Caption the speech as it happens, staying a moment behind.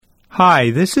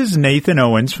Hi, this is Nathan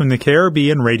Owens from the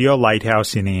Caribbean Radio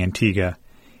Lighthouse in Antigua.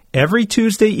 Every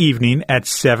Tuesday evening at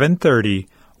 7:30,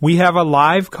 we have a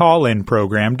live call-in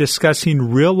program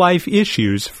discussing real-life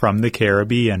issues from the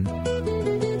Caribbean.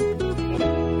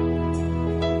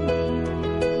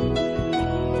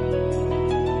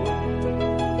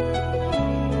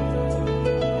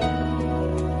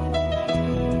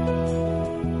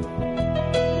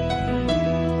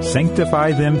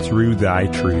 Sanctify them through thy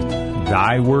truth.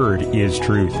 Thy word is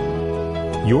truth.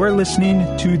 You're listening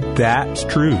to That's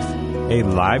Truth, a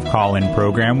live call-in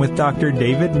program with Dr.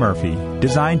 David Murphy,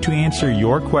 designed to answer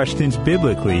your questions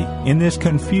biblically in this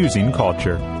confusing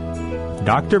culture.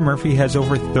 Dr. Murphy has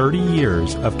over 30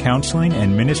 years of counseling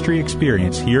and ministry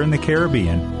experience here in the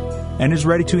Caribbean and is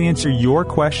ready to answer your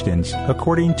questions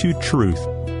according to truth.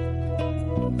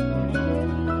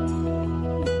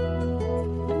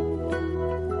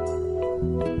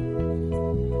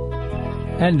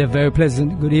 And a very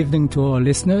pleasant good evening to all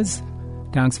listeners.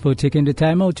 Thanks for taking the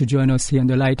time out to join us here in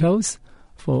the Lighthouse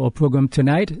for our program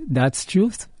tonight, That's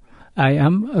Truth. I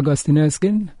am Augustine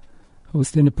Erskine,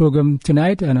 hosting the program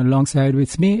tonight, and alongside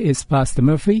with me is Pastor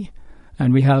Murphy,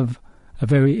 and we have a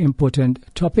very important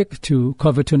topic to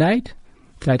cover tonight.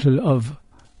 The title of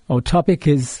our topic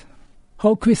is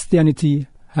How Christianity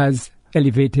Has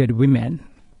Elevated Women.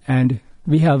 And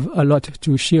we have a lot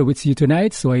to share with you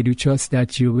tonight, so I do trust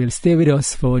that you will stay with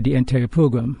us for the entire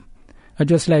program. I'd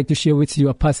just like to share with you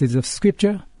a passage of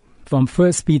Scripture from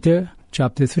 1 Peter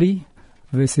chapter 3,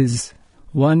 verses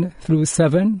 1 through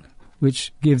 7,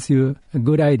 which gives you a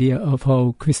good idea of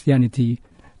how Christianity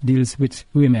deals with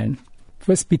women.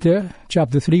 1 Peter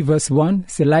chapter 3, verse 1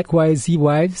 says, Likewise, ye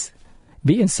wives,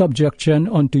 be in subjection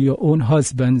unto your own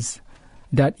husbands,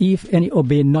 that if any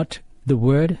obey not the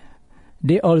word,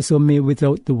 they also may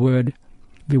without the word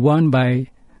be won by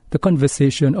the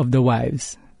conversation of the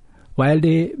wives, while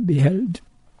they beheld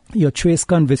your chaste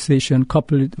conversation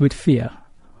coupled with fear,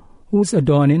 whose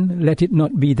adorning let it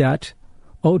not be that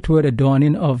outward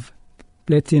adorning of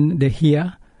plaiting the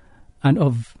hair, and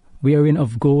of wearing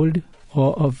of gold,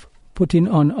 or of putting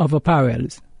on of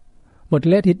apparels, but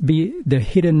let it be the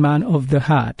hidden man of the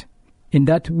heart, in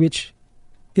that which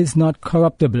is not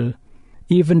corruptible,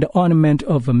 even the ornament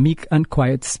of a meek and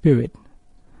quiet spirit,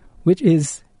 which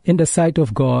is in the sight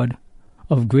of God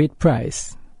of great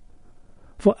price.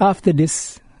 For after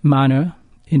this manner,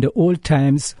 in the old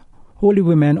times, holy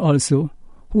women also,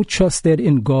 who trusted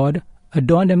in God,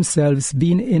 adorned themselves,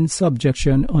 being in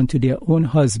subjection unto their own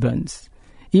husbands,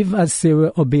 even as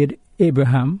Sarah obeyed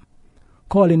Abraham,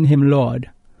 calling him Lord,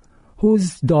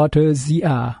 whose daughters ye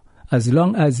are, as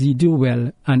long as ye do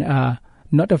well, and are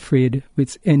not afraid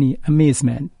with any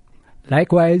amazement.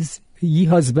 Likewise, ye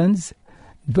husbands,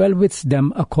 dwell with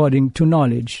them according to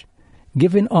knowledge,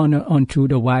 giving honor unto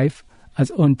the wife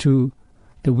as unto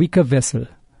the weaker vessel,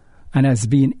 and as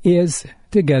being heirs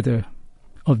together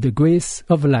of the grace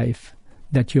of life,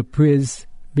 that your praise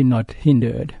be not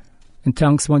hindered. And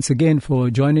thanks once again for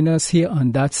joining us here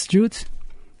on That's Truth.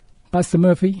 Pastor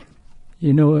Murphy,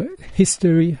 you know,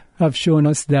 history have shown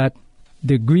us that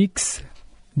the Greeks,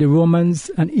 the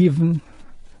Romans, and even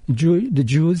the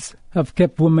Jews have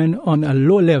kept women on a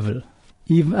low level,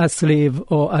 even as slaves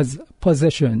or as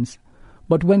possessions.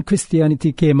 But when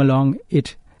Christianity came along,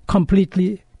 it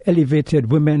completely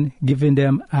elevated women, giving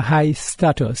them a high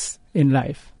status in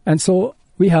life. And so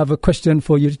we have a question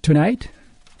for you tonight.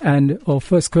 And our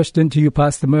first question to you,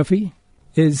 Pastor Murphy,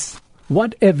 is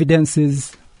what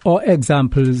evidences or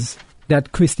examples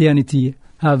that Christianity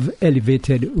have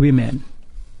elevated women?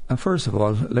 First of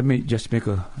all, let me just make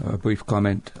a brief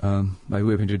comment by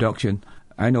way of introduction.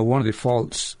 I know one of the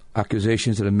false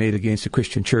accusations that are made against the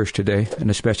Christian church today, and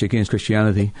especially against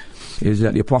Christianity, is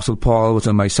that the Apostle Paul was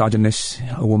a misogynist,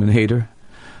 a woman hater,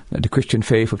 that the Christian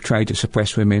faith have tried to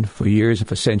suppress women for years and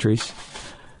for centuries,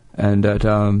 and that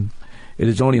it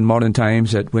is only in modern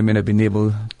times that women have been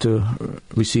able to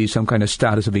receive some kind of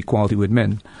status of equality with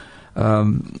men.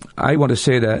 I want to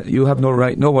say that you have no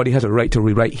right, nobody has a right to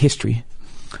rewrite history.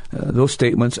 Those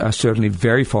statements are certainly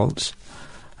very false.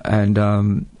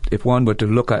 And if one were to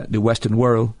look at the Western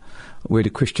world, where the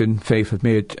Christian faith has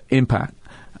made impact,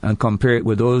 and compare it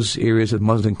with those areas of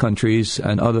Muslim countries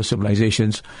and other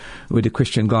civilizations where the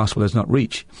Christian gospel has not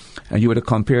reached, and you were to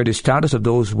compare the status of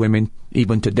those women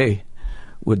even today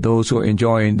with those who are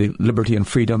enjoying the liberty and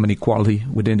freedom and equality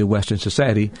within the Western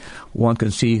society, one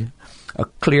can see a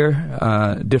clear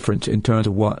difference in terms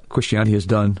of what Christianity has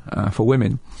done for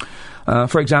women.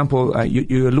 For example,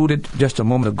 you alluded just a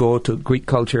moment ago to Greek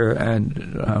culture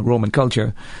and Roman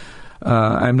culture.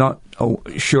 I'm not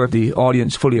sure if the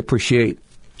audience fully appreciate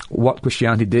what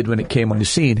Christianity did when it came on the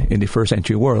scene in the first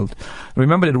century world.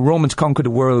 Remember that the Romans conquered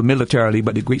the world militarily,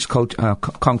 but the Greeks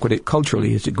conquered it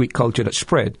culturally. It's the Greek culture that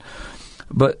spread.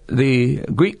 But the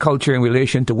Greek culture in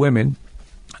relation to women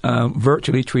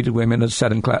virtually treated women as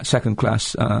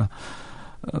second-class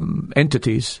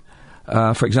entities.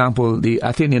 For example, the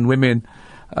Athenian women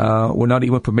were not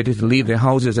even permitted to leave their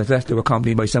houses unless they were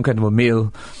accompanied by some kind of a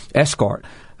male escort.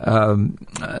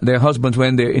 Their husbands,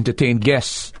 when they entertained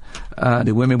guests,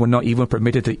 the women were not even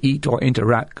permitted to eat or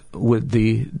interact with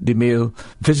the male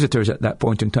visitors at that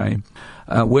point in time.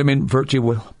 Women virtually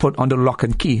were put under lock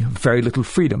and key, very little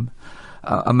freedom.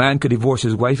 A man could divorce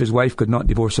his wife could not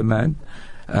divorce a man.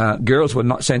 Girls were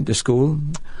not sent to school.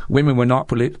 Women were not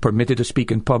permitted to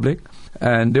speak in public,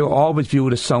 and they were always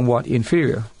viewed as somewhat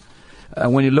inferior.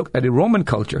 When you look at the Roman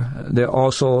culture, there are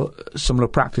also similar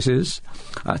practices.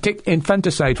 Take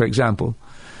infanticide, for example.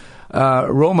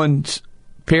 Roman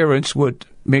parents would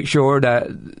make sure that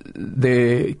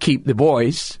they keep the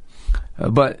boys,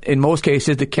 but in most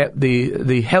cases they kept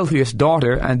the healthiest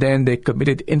daughter, and then they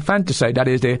committed infanticide. That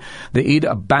is, they either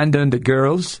abandoned the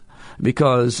girls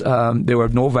because they were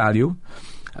of no value.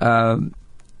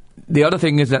 The other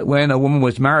thing is that when a woman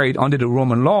was married under the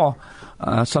Roman law,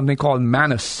 something called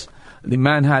manus, the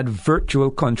man had virtual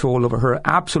control over her,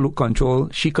 absolute control.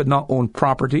 She could not own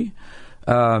property.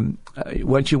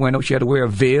 When she went out, she had to wear a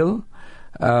veil.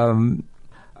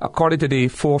 According to the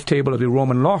fourth table of the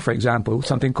Roman law, for example,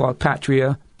 something called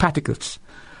patria patricius,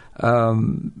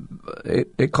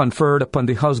 it conferred upon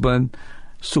the husband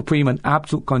supreme and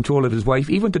absolute control of his wife,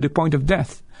 even to the point of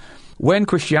death. When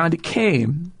Christianity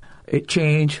came, it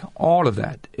changed all of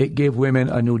that. It gave women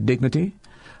a new dignity.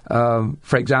 For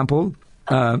example,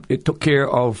 it took care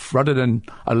of, rather than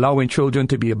allowing children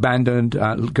to be abandoned,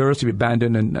 girls to be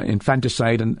abandoned and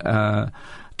infanticide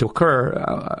to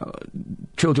occur,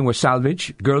 children were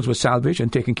salvaged, girls were salvaged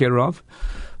and taken care of.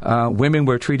 Women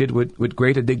were treated with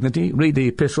greater dignity. Read the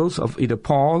epistles of either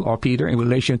Paul or Peter in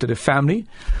relation to the family.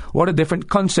 What a different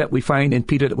concept we find in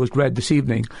Peter that was read this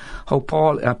evening. How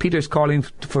Peter is calling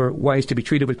for wives to be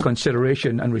treated with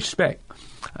consideration and respect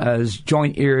as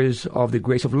joint heirs of the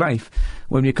grace of life.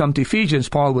 When we come to Ephesians,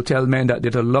 Paul will tell men that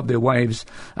they're to love their wives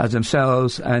as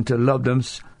themselves and to love them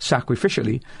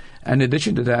sacrificially. And in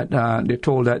addition to that, they're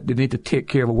told that they need to take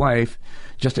care of a wife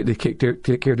just like they take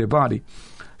care of their body.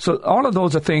 So all of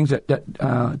those are things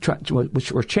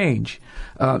which were changed.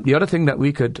 The other thing that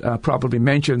we could probably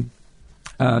mention,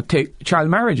 take child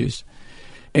marriages.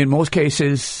 In most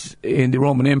cases, in the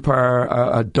Roman Empire,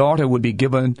 a daughter would be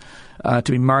given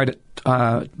to be married at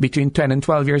between 10 and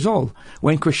 12 years old.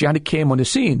 When Christianity came on the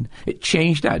scene, it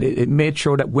changed that. It made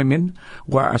sure that women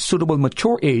were a suitable,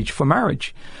 mature age for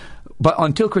marriage. But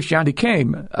until Christianity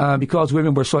came, because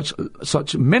women were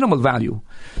such minimal value,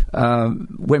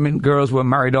 girls were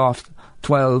married off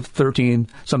 12, 13,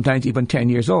 sometimes even 10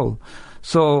 years old.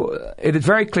 So it is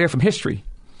very clear from history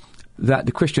that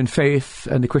the Christian faith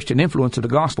and the Christian influence of the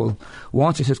gospel,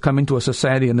 once it has come into a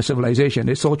society and a civilization,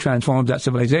 it so transforms that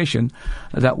civilization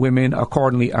that women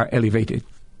accordingly are elevated.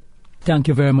 Thank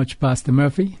you very much, Pastor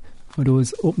Murphy, for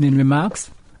those opening remarks.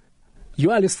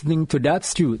 You are listening to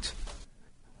That's Truth.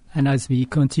 And as we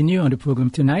continue on the program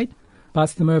tonight,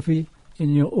 Pastor Murphy,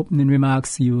 in your opening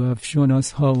remarks, you have shown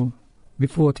us how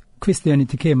before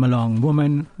Christianity came along,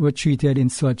 women were treated in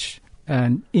such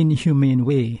an inhumane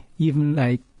way, even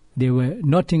like they were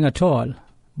nothing at all.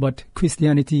 But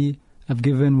Christianity have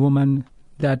given women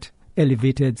that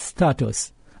elevated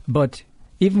status. But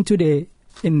even today,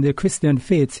 in the Christian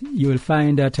faith, you will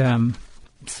find that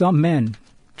some men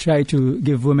try to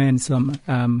give women some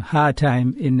hard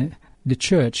time in the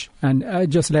church. And I'd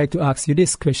just like to ask you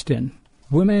this question.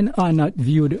 Women are not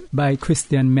viewed by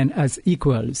Christian men as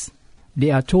equals. They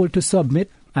are told to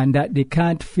submit and that they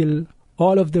can't fill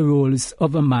all of the roles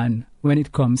of a man when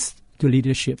it comes to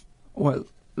leadership. Well,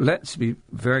 let's be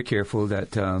very careful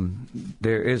that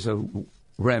there is a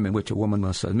realm in which a woman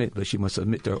must submit, but she must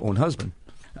submit to her own husband.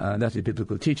 That's the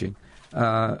biblical teaching.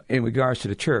 In regards to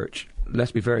the church,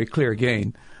 let's be very clear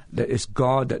again that it's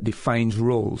God that defines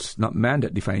roles, not man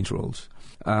that defines roles.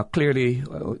 Clearly,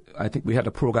 I think we had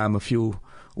a program a few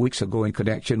weeks ago in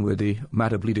connection with the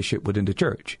matter of leadership within the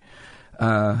church.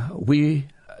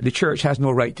 The church has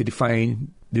no right to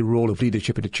define the role of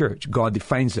leadership in the church. God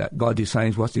defines that. God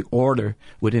defines what's the order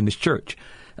within this church.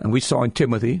 And we saw in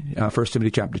Timothy, 1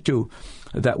 Timothy chapter 2,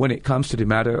 that when it comes to the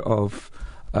matter of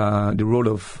the role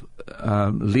of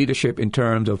leadership in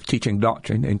terms of teaching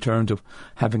doctrine, in terms of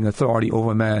having authority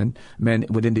over men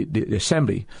within the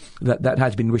assembly, that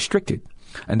has been restricted.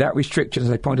 And that restriction, as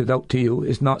I pointed out to you,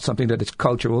 is not something that is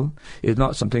cultural, is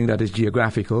not something that is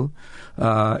geographical.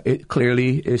 It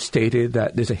clearly is stated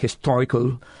that there's a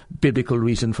historical, biblical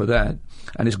reason for that.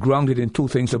 And it's grounded in two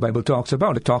things the Bible talks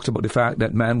about. It talks about the fact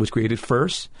that man was created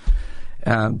first.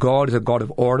 God is a God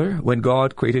of order. When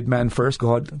God created man first,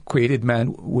 God created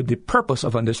man with the purpose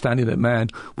of understanding that man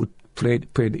would play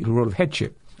the role of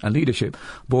headship and leadership,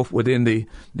 both within the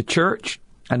church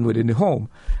and within the home.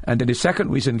 And then the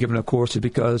second reason given, of course, is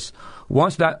because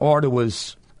once that order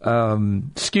was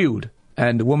skewed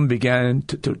and the woman began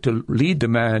to lead the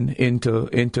man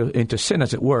into sin,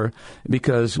 as it were,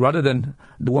 because rather than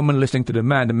the woman listening to the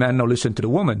man now listened to the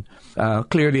woman.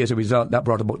 Clearly, as a result, that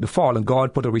brought about the fall, and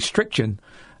God put a restriction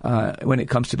when it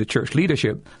comes to the church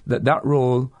leadership that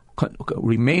role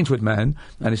remains with man,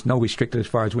 and it's now restricted as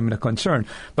far as women are concerned.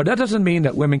 But that doesn't mean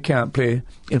that women can't play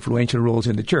influential roles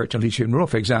in the church. And leadership role,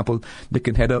 for example, they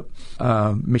can head up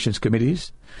missions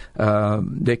committees.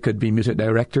 They could be music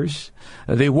directors.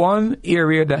 The one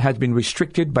area that has been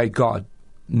restricted by God,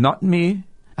 not me.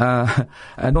 I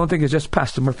don't think it's just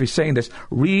Pastor Murphy saying this.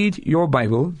 Read your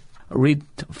Bible. Read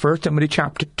 1 Timothy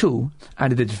chapter 2,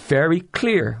 and it is very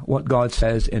clear what God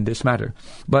says in this matter.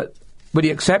 But with the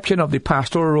exception of the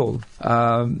pastoral role,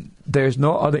 there's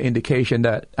no other indication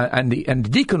that, and the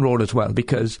deacon role as well,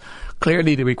 because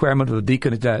clearly the requirement of the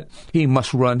deacon is that he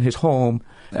must run his home,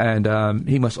 and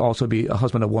he must also be a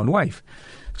husband of one wife.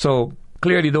 So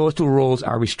clearly those two roles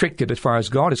are restricted as far as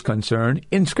God is concerned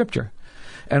in Scripture.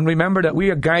 And remember that we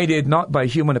are guided not by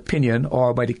human opinion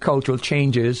or by the cultural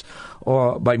changes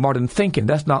or by modern thinking.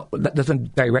 That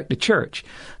doesn't direct the church.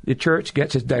 The church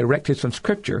gets its directives from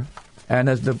Scripture. And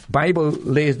as the Bible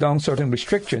lays down certain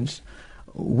restrictions,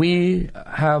 we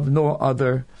have no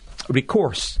other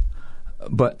recourse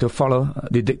but to follow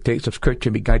the dictates of Scripture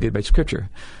and be guided by Scripture.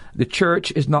 The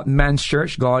church is not man's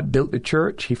church. God built the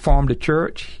church. He formed the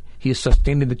church. He is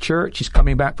sustaining the church. He's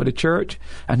coming back for the church.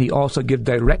 And he also gives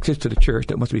directives to the church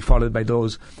that must be followed by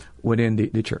those within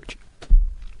the church.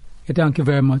 Okay, thank you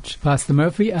very much, Pastor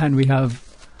Murphy. And we have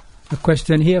a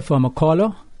question here from a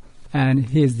caller. And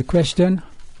here's the question.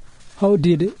 How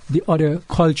did the other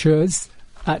cultures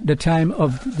at the time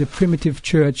of the primitive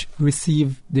church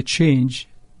receive the change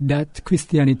that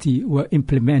Christianity were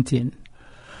implementing?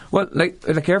 Well,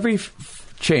 like every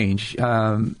change,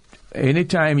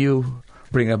 anytime you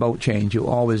bring about change, you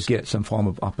always get some form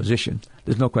of opposition.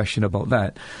 There's no question about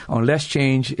that. Unless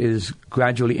change is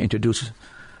gradually introduced,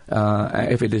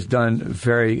 if it is done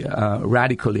very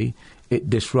radically, it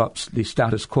disrupts the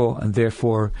status quo, and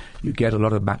therefore you get a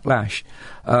lot of backlash.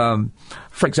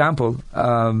 For example,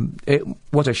 it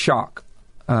was a shock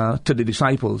to the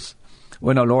disciples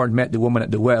when our Lord met the woman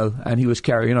at the well, and he was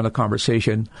carrying on a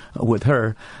conversation with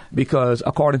her, because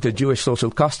according to Jewish social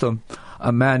custom,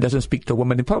 a man doesn't speak to a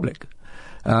woman in public.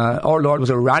 Our Lord was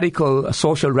a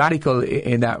social radical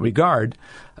in that regard.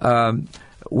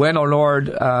 When our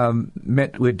Lord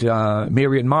met with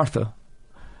Mary and Martha,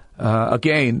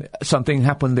 again, something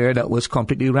happened there that was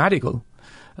completely radical.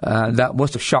 That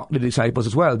must have shocked the disciples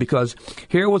as well, because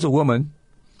here was a woman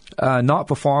not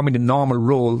performing the normal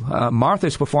role. Martha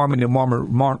is performing the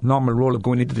normal role of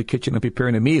going into the kitchen and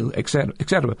preparing a meal, etc.,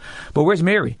 etc. But where's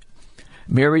Mary?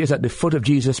 Mary is at the foot of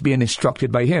Jesus being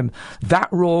instructed by him. That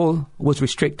role was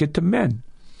restricted to men.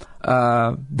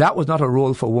 That was not a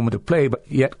role for a woman to play, but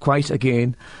yet Christ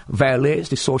again violates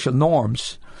the social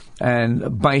norms.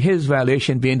 And by his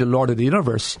violation being the Lord of the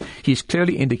universe, he's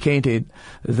clearly indicated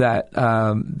that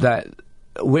that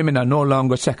women are no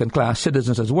longer second-class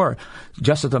citizens as were.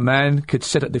 Just as a man could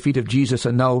sit at the feet of Jesus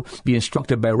and now be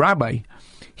instructed by a rabbi,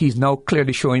 he's now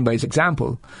clearly showing by his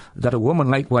example that a woman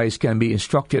likewise can be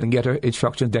instructed and get her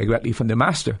instructions directly from the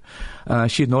Master.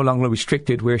 She's no longer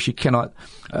restricted where she cannot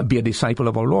be a disciple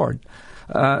of our Lord.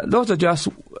 Those are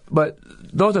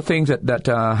things that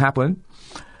happen.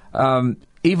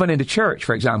 Even in the church,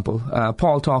 for example,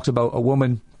 Paul talks about a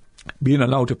woman being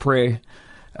allowed to pray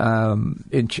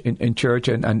in church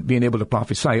and being able to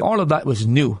prophesy. All of that was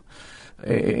new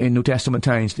in New Testament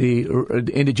times.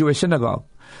 In the Jewish synagogue,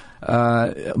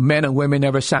 men and women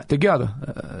never sat together.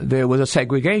 There was a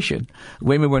segregation.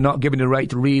 Women were not given the right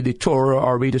to read the Torah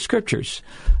or read the Scriptures.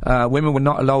 Women were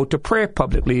not allowed to pray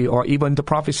publicly or even to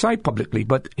prophesy publicly.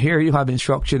 But here you have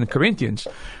instruction in Corinthians,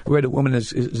 where the woman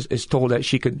is told that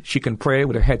she can pray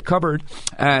with her head covered,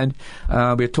 and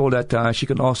we're told that she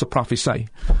can also prophesy.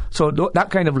 So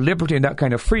that kind of liberty and that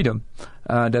kind of freedom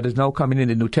that is now coming in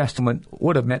the New Testament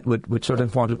would have met with certain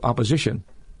forms of opposition.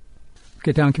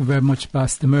 Okay, thank you very much,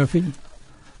 Pastor Murphy.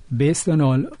 Based on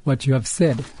all what you have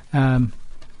said,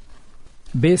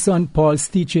 based on Paul's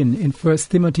teaching in 1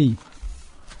 Timothy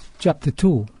chapter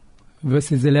 2,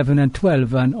 verses 11 and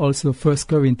 12, and also 1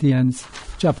 Corinthians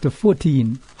chapter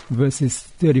 14, verses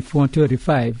 34 and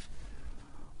 35,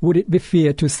 would it be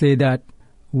fair to say that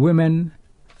women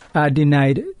are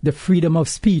denied the freedom of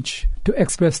speech to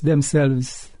express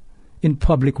themselves in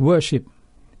public worship?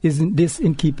 Isn't this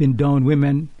in keeping down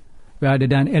women rather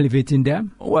than elevating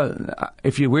them? Well,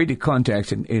 if you read the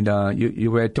context, you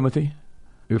read Timothy?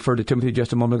 You referred to Timothy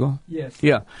just a moment ago? Yes.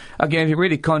 Yeah. Again, if you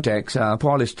read the context,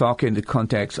 Paul is talking in the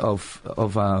context of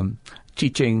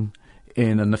teaching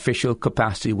in an official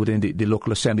capacity within the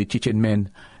local assembly, teaching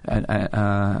men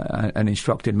and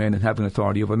instructing men and having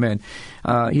authority over men.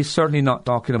 He's certainly not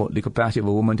talking about the capacity of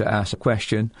a woman to ask a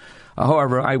question.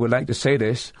 However, I would like to say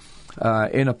this.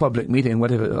 In a public meeting,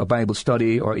 whether a Bible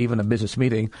study or even a business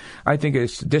meeting, I think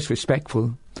it's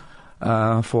disrespectful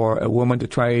for a woman to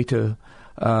try to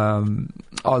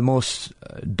almost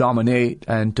dominate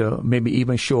and to maybe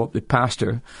even show up the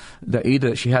pastor that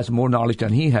either she has more knowledge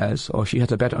than he has or she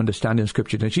has a better understanding of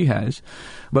Scripture than she has.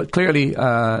 But clearly,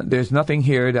 there's nothing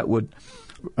here that would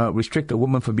restrict a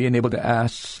woman from being able to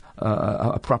ask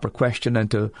a proper question and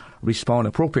to respond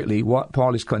appropriately. What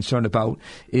Paul is concerned about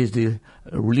is the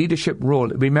leadership role.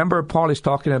 Remember, Paul is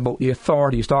talking about the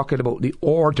authority. He's talking about the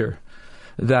order,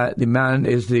 that the man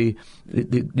is the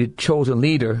chosen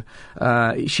leader.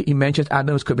 He mentions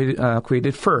Adam was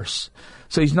created first.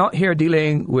 So he's not here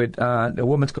dealing with the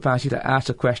woman's capacity to ask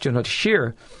a question or to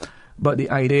share. But the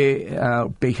idea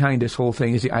behind this whole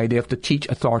thing is the idea of to teach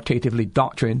authoritatively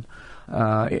doctrine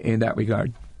in that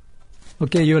regard.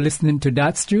 Okay, you're listening to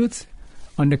That's Truth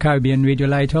on the Caribbean Radio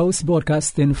Lighthouse,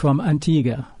 broadcasting from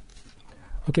Antigua.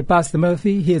 Okay, Pastor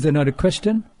Murphy, here's another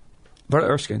question.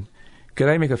 Brother Erskine, could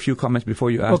I make a few comments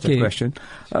before you ask the question?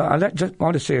 I just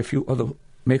want to say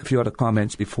make a few other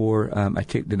comments before I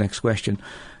take the next question,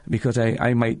 because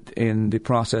I might, in the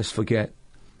process, forget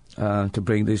to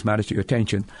bring these matters to your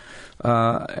attention.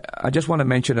 I just want to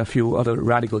mention a few other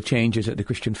radical changes that the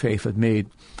Christian faith had made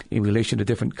in relation to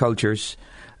different cultures.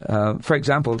 For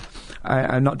example,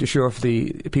 I'm not too sure if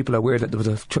the people are aware that there was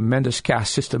a tremendous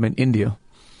caste system in India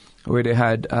where they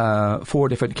had 4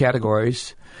 different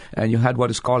categories, and you had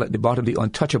what is called at the bottom the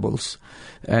untouchables,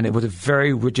 and it was a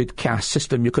very rigid caste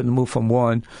system. You couldn't move from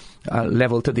one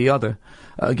level to the other.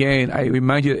 Again, I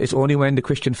remind you, it's only when the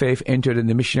Christian faith entered and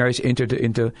the missionaries entered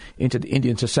into the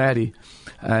Indian society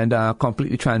and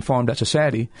completely transformed that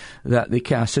society that the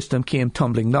caste system came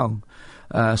tumbling down.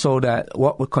 So that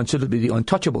what would consider to be the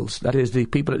untouchables, that is the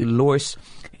people at the lowest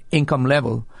income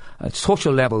level,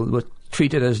 social level, were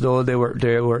treated as though they were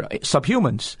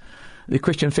subhumans. The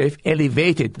Christian faith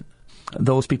elevated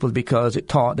those people because it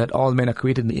taught that all men are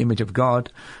created in the image of God,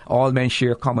 all men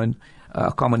share common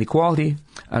equality,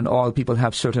 and all people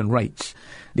have certain rights.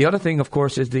 The other thing, of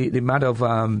course, is the matter of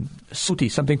suti,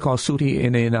 something called suti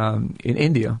in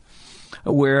India,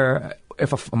 where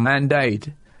if a man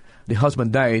died, the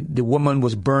husband died, the woman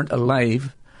was burnt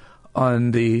alive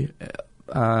on the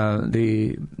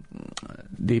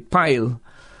pile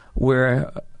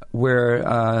where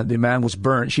the man was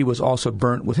burnt. She was also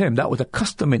burnt with him. That was a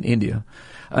custom in India.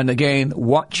 And again,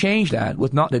 what changed that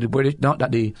was not that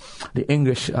the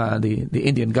English, the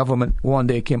Indian government one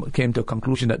day came to a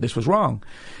conclusion that this was wrong.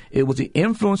 It was the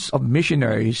influence of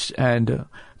missionaries and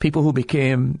people who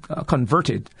became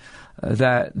converted,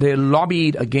 that they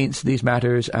lobbied against these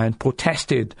matters and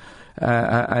protested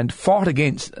and fought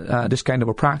against this kind of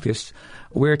a practice,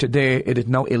 where today it is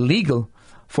now illegal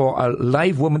for a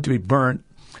live woman to be burnt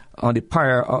on the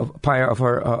pyre of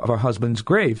her husband's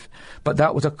grave. But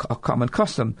that was a common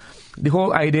custom. The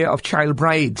whole idea of child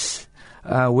brides,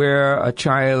 where a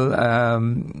child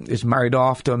is married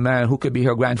off to a man who could be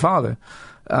her grandfather,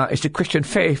 it's the Christian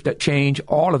faith that changed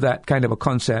all of that kind of a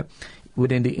concept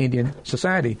within the Indian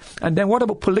society. And then what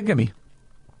about polygamy?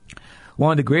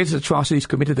 One of the greatest atrocities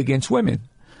committed against women.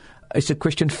 It's the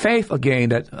Christian faith, again,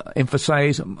 that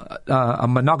emphasized a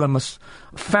monogamous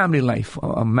family life,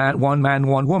 one man,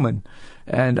 one woman,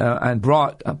 and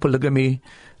brought polygamy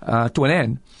to an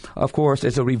end. Of course,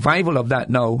 there's a revival of that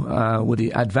now with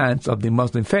the advance of the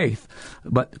Muslim faith,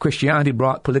 but Christianity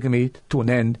brought polygamy to an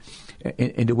end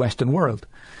in the Western world.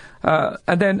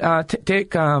 And then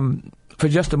take, for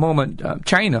just a moment,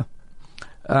 China.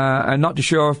 I'm not too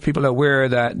sure if people are aware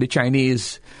that the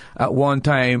Chinese at one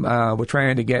time were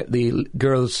trying to get the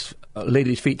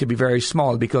ladies' feet to be very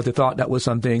small because they thought that was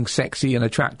something sexy and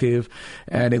attractive,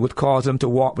 and it would cause them to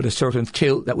walk with a certain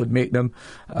tilt that would make them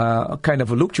kind of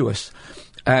voluptuous.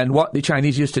 And what the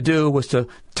Chinese used to do was to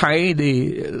tie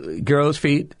the girls'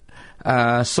 feet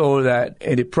so that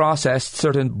in the process,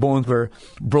 certain bones were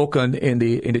broken in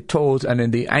the toes and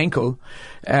in the ankle.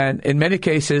 And in many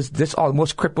cases, this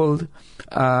almost crippled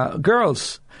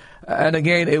girls. And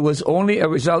again, it was only a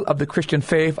result of the Christian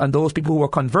faith and those people who were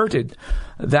converted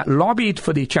that lobbied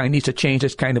for the Chinese to change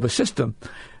this kind of a system.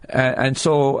 And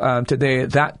so today,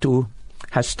 that too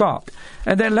has stopped.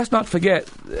 And then let's not forget,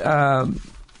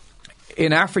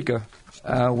 in Africa,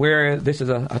 where this is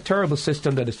a terrible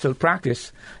system that is still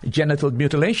practiced, genital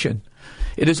mutilation.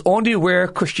 It is only where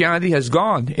Christianity has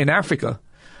gone in Africa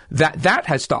that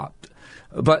has stopped.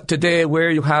 But today, where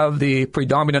you have the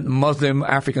predominant Muslim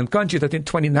African countries, I think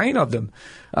 29 of them,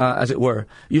 as it were,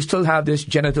 you still have this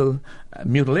genital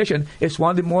mutilation. It's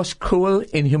one of the most cruel,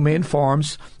 inhumane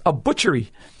forms of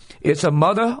butchery. It's a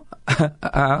mother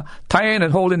tying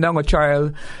and holding down a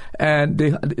child, and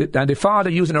the father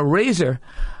using a razor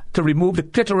to remove the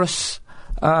clitoris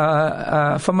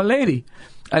from a lady.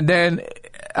 And then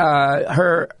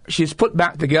she's put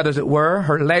back together, as it were.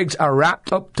 Her legs are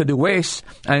wrapped up to the waist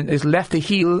and is left to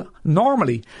heal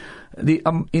normally. The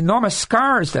enormous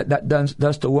scars that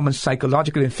does to a woman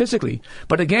psychologically and physically.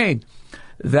 But again,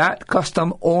 that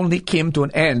custom only came to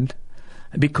an end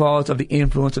because of the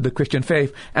influence of the Christian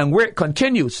faith. And where it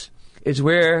continues is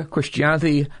where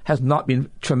Christianity has not been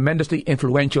tremendously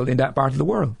influential in that part of the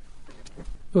world.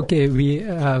 Okay, we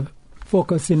are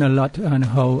focusing a lot on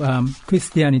how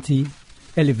Christianity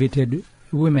elevated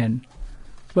women.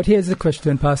 But here's the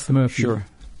question, Pastor Murphy. Sure.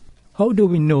 How do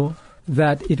we know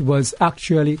that it was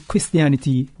actually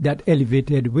Christianity that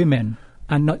elevated women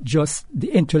and not just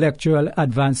the intellectual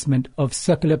advancement of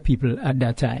secular people at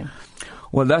that time?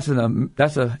 Well, that's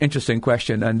an interesting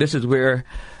question, and this is where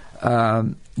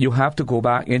you have to go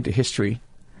back into history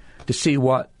to see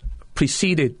what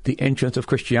preceded the entrance of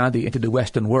Christianity into the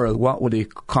Western world. What were the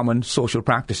common social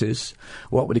practices?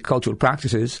 What were the cultural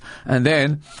practices? And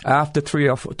then, after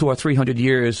 200 or 300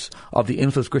 years of the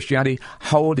influence of Christianity,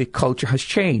 how the culture has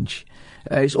changed.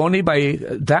 It's only by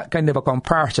that kind of a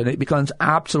comparison it becomes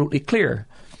absolutely clear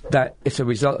that it's a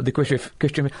result of the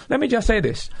Christian. Let me just say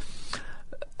this.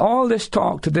 All this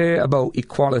talk today about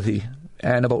equality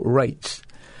and about rights,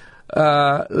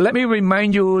 let me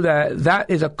remind you that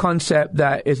is a concept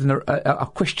that is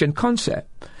a Christian concept.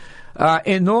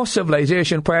 In no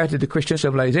civilization prior to the Christian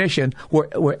civilization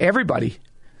were everybody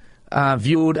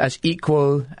viewed as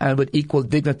equal and with equal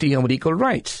dignity and with equal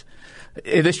rights.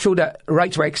 It is true that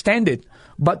rights were extended,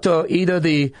 but to either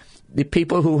the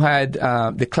people who had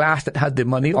the class that had the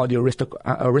money or the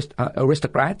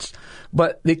aristocrats.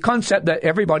 But the concept that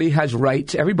everybody has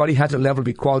rights, everybody has a level of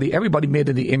equality, everybody made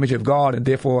in the image of God and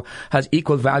therefore has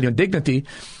equal value and dignity,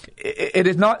 it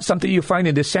is not something you find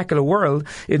in the secular world.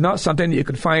 It's not something you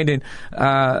could find in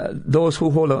those who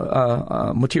hold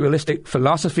a materialistic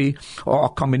philosophy or a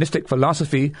communistic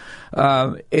philosophy.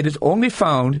 It is only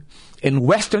found in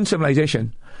Western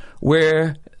civilization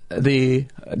where the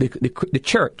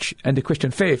church and the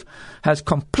Christian faith has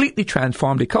completely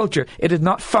transformed the culture. It is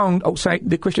not found outside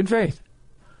the Christian faith.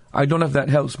 I don't know if that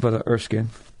helps, Brother Erskine.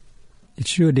 It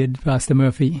sure did, Pastor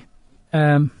Murphy.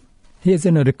 Here's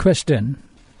another question.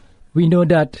 We know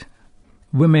that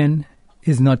women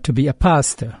is not to be a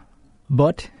pastor,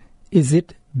 but is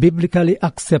it biblically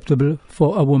acceptable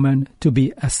for a woman to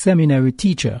be a seminary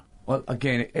teacher? Well,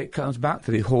 again, it comes back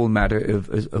to the whole matter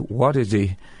of what is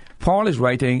the... Paul is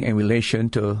writing in relation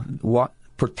to what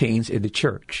pertains in the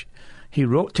church. He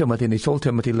wrote Timothy and he told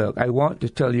Timothy, look, I want to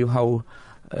tell you how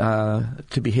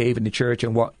to behave in the church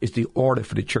and what is the order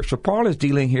for the church. So Paul is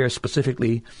dealing here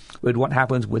specifically with what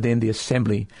happens within the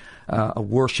assembly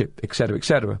of worship, etc.,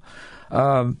 etc.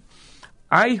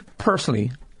 I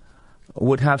personally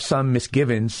would have some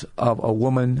misgivings of a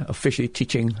woman officially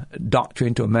teaching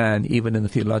doctrine to a man, even in the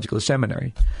theological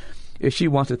seminary. If she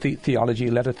wants to teach theology,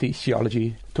 let her teach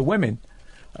theology to women.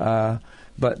 But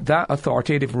that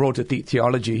authoritative role to teach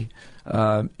theology,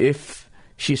 if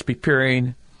she's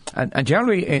preparing, and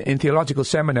generally in theological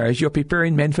seminaries, you're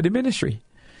preparing men for the ministry.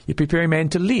 You're preparing men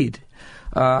to lead.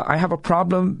 I have a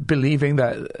problem believing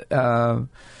that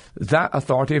that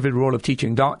authoritative role of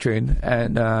teaching doctrine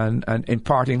and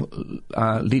imparting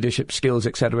leadership skills,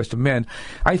 etc., to men,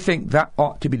 I think that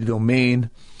ought to be the domain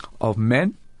of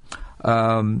men.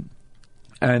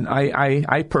 And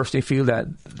I personally feel that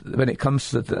when it comes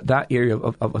to that area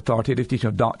of authoritative teaching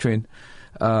of doctrine,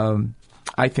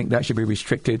 I think that should be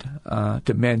restricted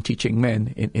to men teaching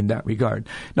men in that regard.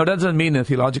 Now, that doesn't mean in a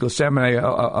theological seminary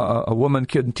a woman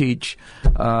couldn't teach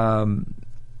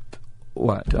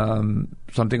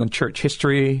something on church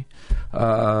history,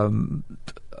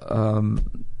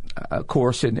 a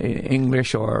course in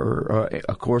English or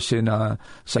a course in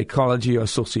psychology or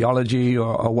sociology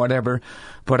or whatever,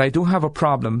 but I do have a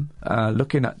problem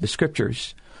looking at the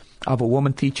scriptures of a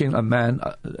woman teaching a man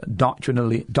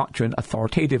doctrine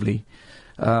authoritatively.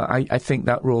 I think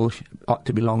that role ought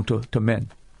to belong to men.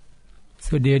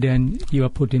 So there then you are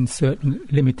putting certain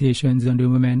limitations on the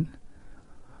women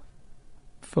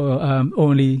for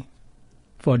only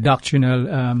for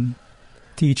doctrinal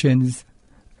teachings.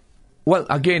 Well,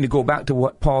 again, to go back to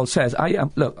what Paul says, I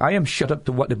am shut up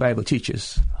to what the Bible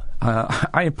teaches.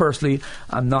 I personally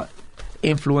am not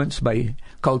influenced by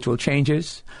cultural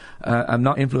changes. I'm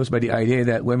not influenced by the idea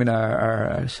that women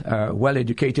are well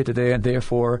educated today and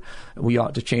therefore we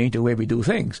ought to change the way we do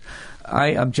things. I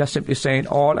am just simply saying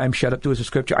all I'm shut up to is the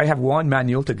Scripture. I have one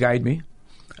manual to guide me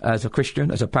as a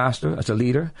Christian, as a pastor, as a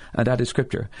leader, and that is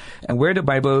Scripture. And where the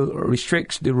Bible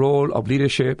restricts the role of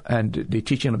leadership and the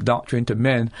teaching of doctrine to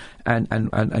men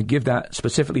and give that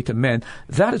specifically to men,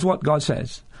 that is what God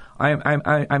says.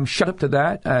 I'm shut up to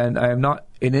that, and I am not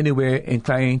in any way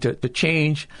inclined to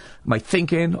change my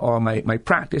thinking or my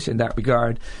practice in that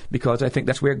regard, because I think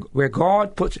that's where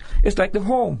God puts. It's like the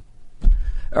home.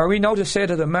 Are we now to say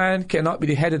that a man cannot be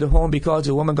the head of the home because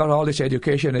the woman got all this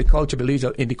education and the culture believes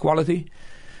in equality?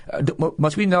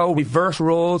 Must we now reverse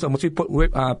roles, and must we put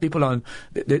people on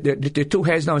the two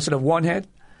heads now instead of one head?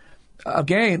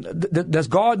 Again, does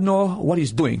God know what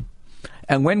He's doing?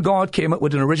 And when God came up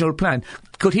with an original plan,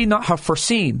 could He not have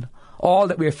foreseen all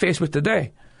that we are faced with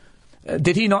today?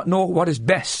 Did He not know what is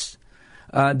best?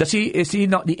 Is He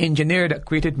not the engineer that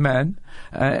created man?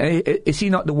 Is He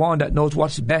not the one that knows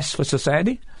what's best for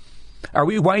society? Are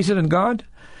we wiser than God?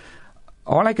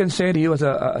 All I can say to you as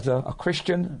a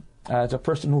Christian, as a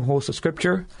person who holds the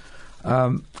Scripture,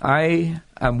 I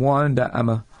am one that I'm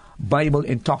a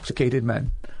Bible-intoxicated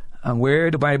man. And where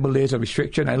the Bible lays a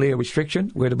restriction, I lay a restriction.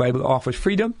 Where the Bible offers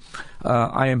freedom,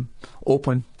 I am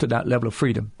open to that level of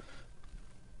freedom.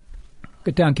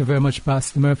 Good, thank you very much,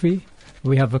 Pastor Murphy.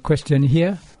 We have a question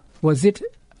here. Was it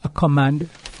a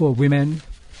command for women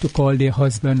to call their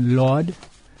husband Lord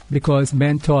because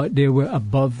men thought they were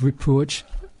above reproach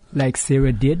like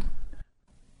Sarah did?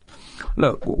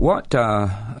 Look, what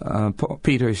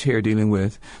Peter is here dealing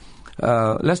with,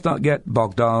 let's not get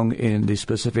bogged down in the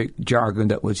specific jargon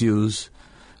that was used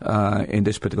in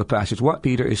this particular passage. What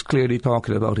Peter is clearly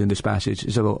talking about in this passage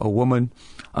is about a woman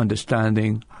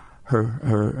understanding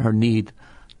her need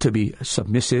to be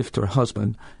submissive to her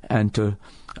husband and to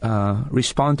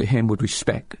respond to him with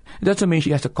respect. It doesn't mean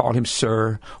she has to call him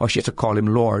sir or she has to call him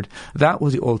Lord. That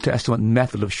was the Old Testament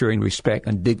method of showing respect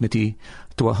and dignity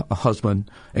to a husband,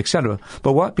 etc.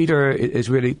 But what Peter is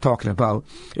really talking about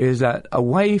is that a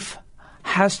wife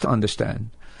has to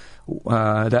understand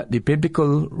that the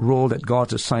biblical role that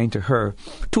God's assigned to her,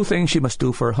 two things she must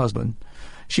do for her husband.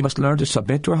 She must learn to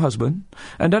submit to her husband,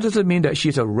 and that doesn't mean that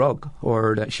she's a rug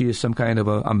or that she is some kind of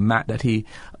a mat that he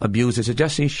abuses. It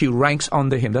just means she ranks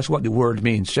under him. That's what the word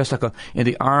means. Just like in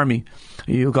the army,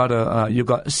 you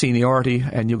got seniority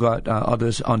and you got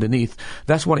others underneath.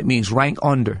 That's what it means, rank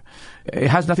under. It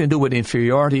has nothing to do with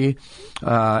inferiority,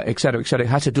 etc., etc. It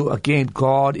has to do, again,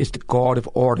 God is the God of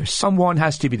order. Someone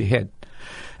has to be the head.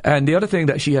 And the other thing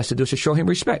that she has to do is to show him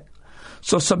respect.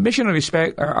 So submission and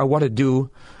respect are what to do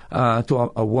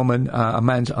to a woman, a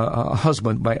man's a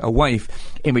husband by a wife.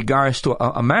 In regards to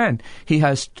a man, he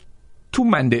has two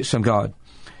mandates from God.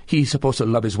 He's supposed to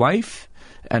love his wife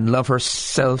and love her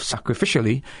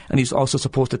self-sacrificially, and he's also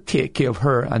supposed to take care of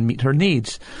her and meet her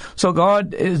needs. So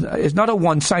God is not a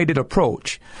one-sided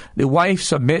approach. The wife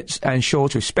submits and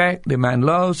shows respect. The man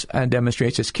loves and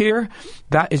demonstrates his care.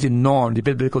 That is the norm, the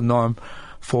biblical norm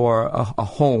for a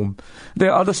home.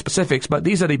 There are other specifics, but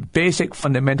these are the basic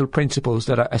fundamental principles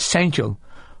that are essential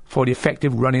for the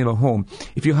effective running of a home.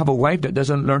 If you have a wife that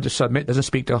doesn't learn to submit, doesn't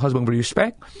speak to her husband with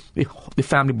respect, the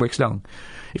family breaks down.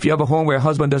 If you have a home where a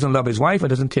husband doesn't love his wife and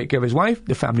doesn't take care of his wife,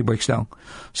 the family breaks down.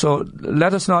 So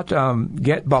let us not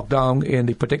get bogged down in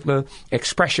the particular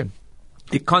expression.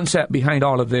 The concept behind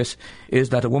all of this is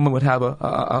that a woman would have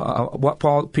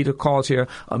what Peter calls here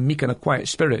a meek and a quiet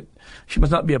spirit. She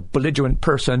must not be a belligerent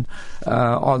person,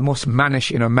 almost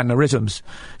mannish in her mannerisms.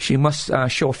 She must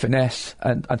show finesse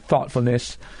and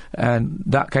thoughtfulness and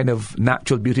that kind of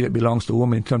natural beauty that belongs to a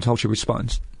woman in terms of how she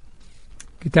responds.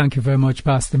 Thank you very much,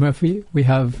 Pastor Murphy. We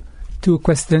have two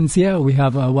questions here. We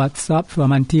have a WhatsApp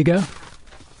from Antigua.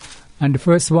 And the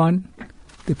first one,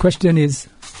 the question is,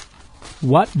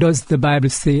 what does the Bible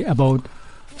say about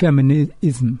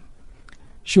feminism?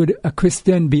 Should a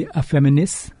Christian be a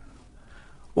feminist?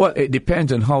 Well, it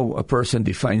depends on how a person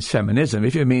defines feminism.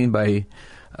 If you mean by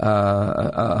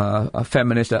a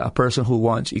feminist, a person who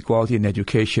wants equality in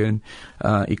education,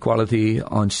 equality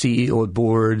on CEO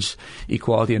boards,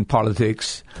 equality in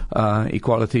politics,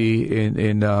 equality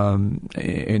in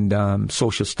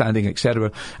social standing,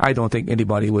 etc. I don't think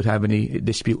anybody would have any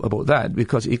dispute about that,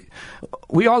 because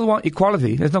we all want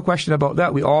equality. There's no question about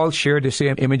that. We all share the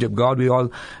same image of God. We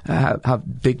all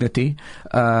have dignity.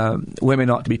 Women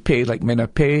ought to be paid like men are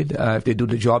paid if they do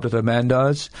the job that a man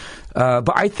does.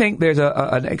 But I think there's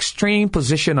an extreme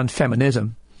position on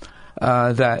feminism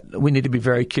that we need to be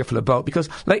very careful about, because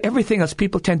like everything else,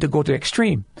 people tend to go to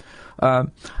extreme.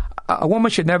 A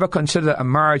woman should never consider a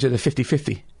marriage as a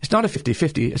 50-50. It's not a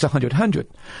 50-50, it's a 100-100.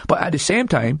 But at the same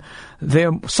time,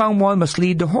 someone must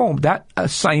lead the home. That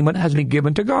assignment has been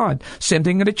given to God. Same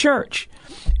thing in the church.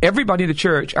 Everybody in the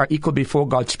church are equal before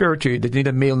God spiritually. They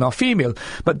neither male nor female.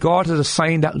 But God has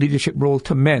assigned that leadership role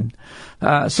to men.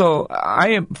 So I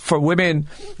am, for women,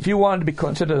 if you want to be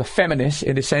considered a feminist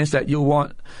in the sense that you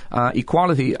want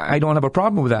equality, I don't have a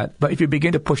problem with that. But if you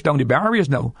begin to push down the barriers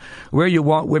now, where you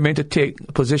want women to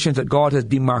take positions that God has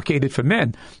demarcated for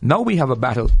men, now we have a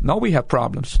battle. Now we have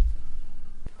problems.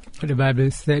 The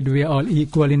Bible said we are all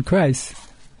equal in Christ.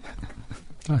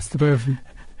 Pastor Murphy.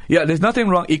 Yeah, there's nothing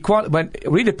wrong. When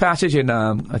read the passage in,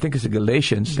 I think it's in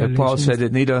Galatians. Paul said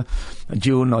that neither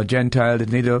Jew nor Gentile, that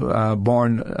neither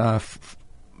bond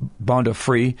or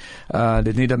free,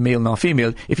 that neither male nor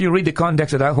female. If you read the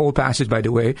context of that whole passage, by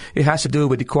the way, it has to do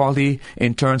with equality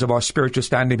in terms of our spiritual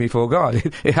standing before God.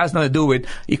 It has nothing to do with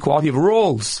equality of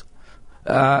roles.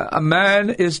 A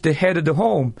man is the head of the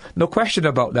home. No question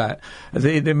about that.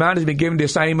 The man has been given the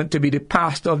assignment to be the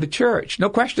pastor of the church. No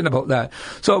question about that.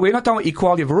 So we're not talking about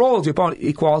equality of roles. We're talking about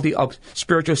equality of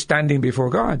spiritual standing before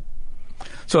God.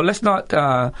 So let's not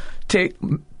take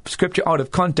Scripture out of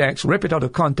context, rip it out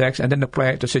of context, and then apply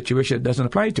it to a situation it doesn't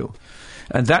apply to.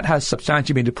 And that has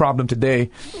substantially been the problem today,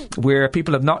 where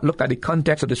people have not looked at the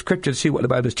context of the Scripture to see what the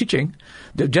Bible is teaching.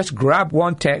 They've just grabbed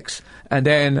one text and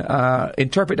then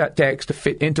interpret that text to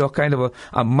fit into a kind of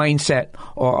a mindset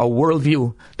or a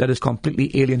worldview that is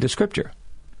completely alien to Scripture.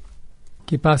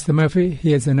 Okay, Pastor Murphy,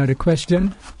 here's another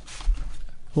question.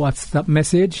 WhatsApp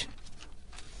message.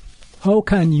 How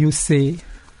can you say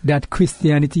that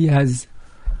Christianity has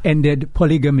ended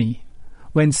polygamy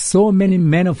when so many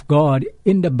men of God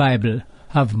in the Bible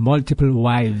have multiple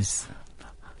wives?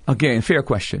 Again, fair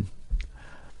question.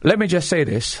 Let me just say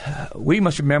this. We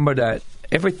must remember that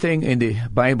everything in the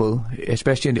Bible,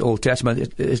 especially in the Old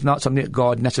Testament, is not something that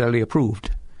God necessarily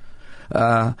approved.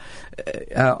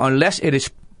 Unless it is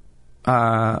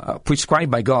prescribed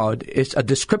by God, it's a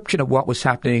description of what was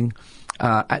happening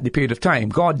at the period of time.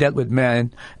 God dealt with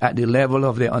men at the level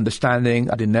of their understanding,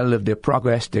 at the level of their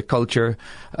progress, their culture,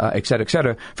 etc.,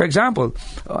 etc. For example,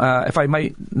 if I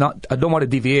might not, I don't want to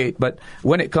deviate, but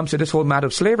when it comes to this whole matter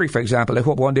of slavery, for example, I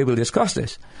hope one day we'll discuss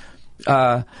this.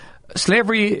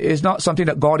 Slavery is not something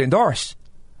that God endorsed.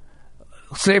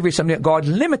 Slavery is something that God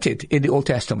limited in the Old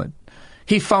Testament.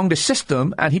 He found a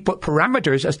system and he put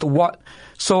parameters as to what,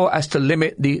 so as to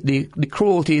limit the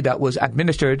cruelty that was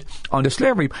administered under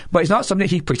slavery. But it's not something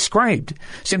he prescribed.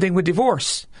 Same thing with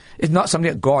divorce. It's not something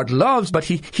that God loves, but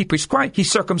he prescribed, he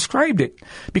circumscribed it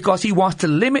because he wants to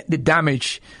limit the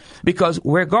damage. Because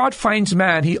where God finds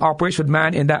man, he operates with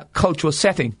man in that cultural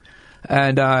setting.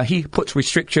 And he puts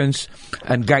restrictions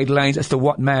and guidelines as to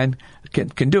what man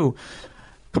can do.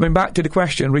 Coming back to the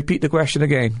question, repeat the question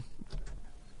again.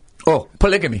 Oh,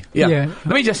 polygamy. Yeah.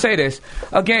 Let me just say this.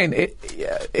 Again, it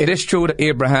is true that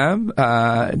Abraham,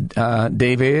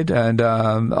 David, and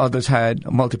others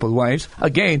had multiple wives.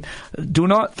 Again, do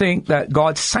not think that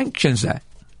God sanctions that.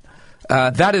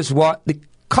 That is what the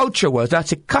culture was.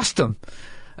 That's a custom.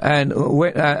 And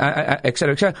et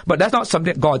cetera, et cetera. But that's not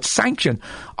something that God sanctioned.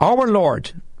 Our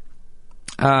Lord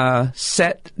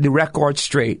set the record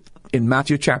straight in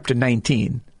Matthew chapter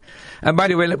 19. And by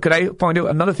the way, could I point out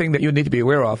another thing that you need to be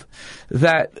aware of?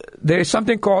 That there is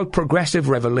something called progressive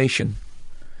revelation.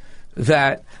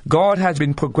 That God has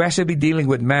been progressively dealing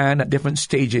with man at different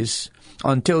stages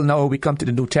until now we come to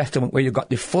the New Testament where you got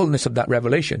the fullness of that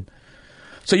revelation.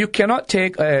 So you cannot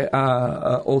take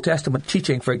a Old Testament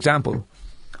teaching, for example,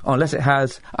 unless it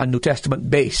has a New Testament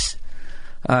base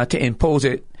to impose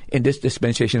it in this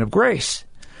dispensation of grace.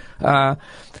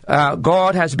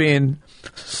 God has been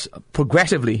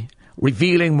progressively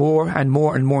revealing more and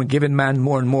more and more, giving man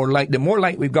more and more light. The more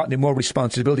light we've got, the more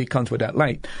responsibility comes with that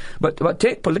light. But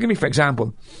take polygamy, for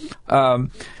example.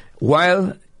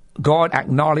 While God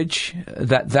acknowledged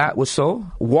that was so,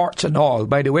 warts and all.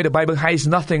 By the way, the Bible hides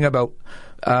nothing about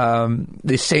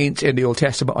the saints in the Old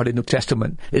Testament or the New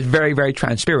Testament. It's very, very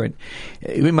transparent.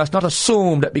 We must not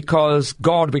assume that because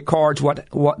God records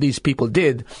what these people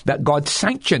did, that God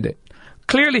sanctioned it.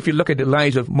 Clearly, if you look at the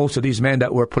lives of most of these men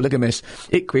that were polygamists,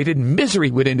 it created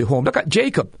misery within the home. Look at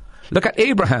Jacob. Look at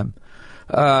Abraham.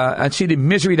 And see the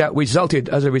misery that resulted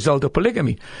as a result of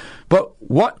polygamy. But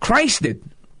what Christ did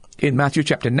in Matthew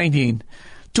chapter 19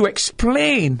 to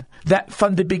explain that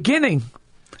from the beginning,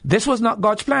 this was not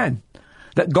God's plan.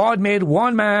 That God made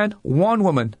one man, one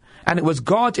woman, and it was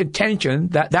God's intention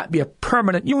that that be a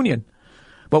permanent union.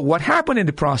 But what happened in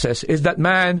the process is that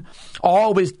man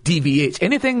always deviates.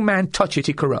 Anything man touches,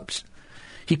 he corrupts.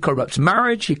 He corrupts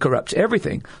marriage, he corrupts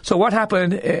everything. So what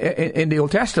happened in the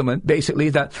Old Testament, basically,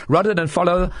 is that rather than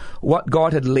follow what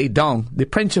God had laid down, the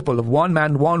principle of one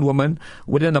man, one woman,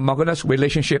 within a monogamous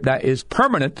relationship that is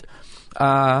permanent,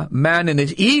 man in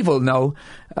his evil now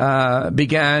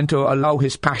began to allow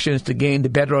his passions to gain the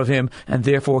better of him, and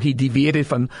therefore he deviated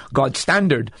from God's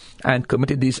standard and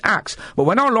committed these acts. But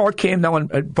when our Lord came now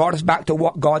and brought us back to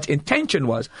what God's intention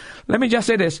was, let me just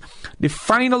say this: the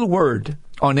final word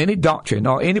on any doctrine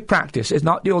or any practice is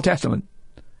not the Old Testament,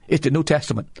 it's the New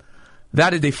Testament.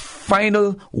 That is the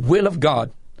final will of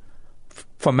God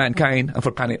for mankind and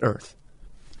for planet Earth.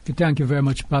 Thank you very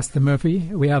much, Pastor Murphy.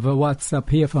 We have a WhatsApp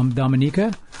here from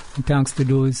Dominica. And thanks to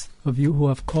those of you who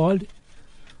have called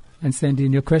and sent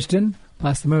in your question.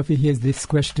 Pastor Murphy, here's this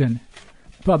question.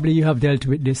 Probably you have dealt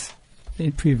with this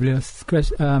in previous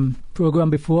program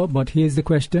before, but here's the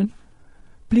question.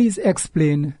 Please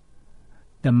explain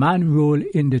the man role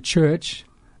in the church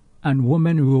and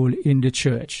woman role in the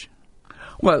church.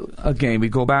 Well, again, we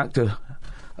go back to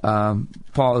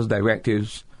Paul's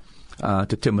directives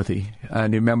to Timothy.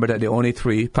 And remember that there are only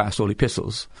 3 pastoral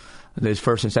epistles. There's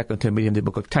 1st and 2nd Timothy and the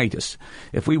book of Titus.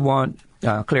 If we want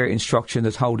clear instruction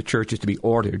as how the church is to be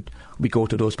ordered, we go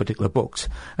to those particular books.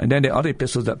 And then the other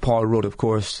epistles that Paul wrote, of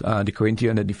course, the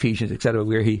Corinthians and the Ephesians, etc.,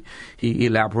 where he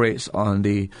elaborates on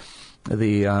the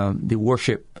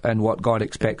worship and what God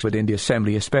expects within the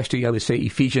assembly, especially, I would say,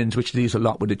 Ephesians, which deals a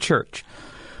lot with the church.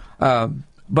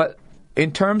 But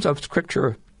in terms of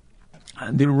Scripture,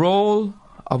 the role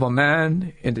of a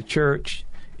man in the church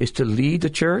is to lead the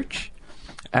church,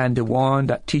 and the one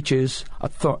that teaches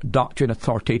doctrine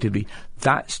authoritatively.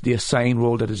 That's the assigned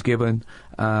role that is given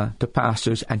to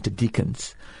pastors and to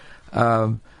deacons.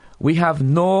 We have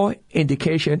no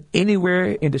indication anywhere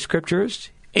in the Scriptures,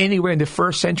 anywhere in the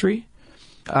first century,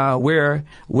 where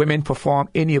women perform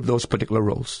any of those particular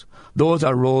roles. Those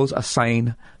are roles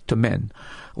assigned to men.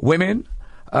 Women,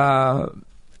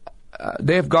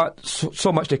 they've got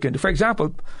so much they can do. For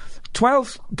example,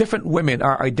 12 different women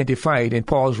are identified in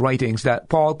Paul's writings that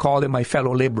Paul called them my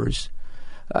fellow laborers.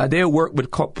 They worked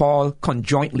with Paul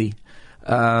conjointly,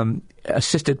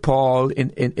 assisted Paul in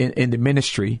the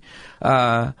ministry.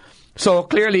 So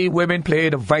clearly women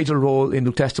played a vital role in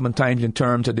New Testament times in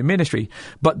terms of the ministry.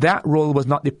 But that role was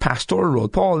not the pastoral role.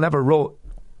 Paul never wrote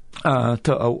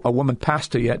to a woman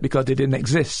pastor yet because they didn't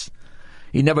exist.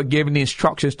 He never gave any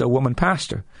instructions to a woman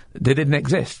pastor. They didn't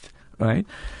exist, right?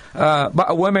 But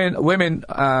a women,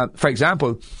 for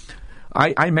example,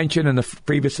 I mentioned in the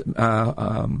previous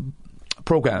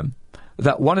program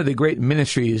that one of the great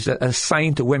ministries that are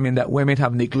assigned to women that women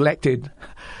have neglected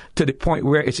to the point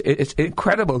where it's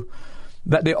incredible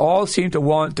that they all seem to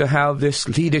want to have this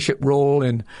leadership role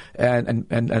and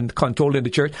control in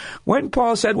the church. When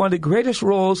Paul said one of the greatest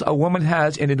roles a woman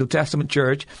has in the New Testament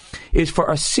church is for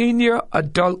a senior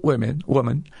adult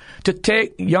woman to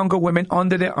take younger women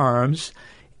under their arms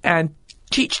and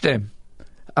teach them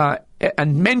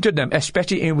and mentor them,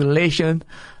 especially in relation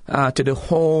to the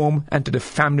home and to the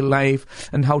family life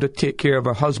and how to take care of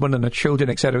her husband and her children,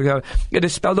 etc. It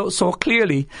is spelled out so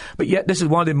clearly, but yet this is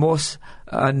one of the most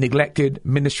neglected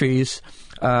ministries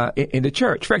in the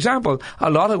church. For example, a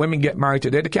lot of women get married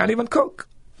today, they can't even cook.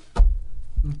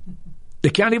 They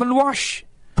can't even wash.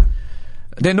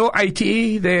 They know IT,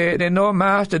 they know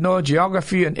math, they know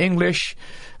geography and English,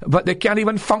 but they can't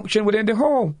even function within the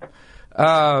home.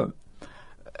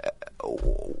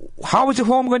 How is the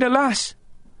home going to last?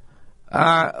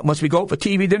 Must we go out for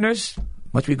TV dinners?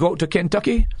 Must we go to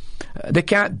Kentucky? They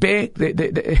can't bake.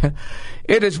 It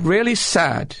is really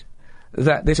sad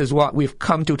that this is what we've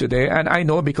come to today. And I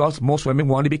know because most women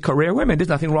want to be career women. There's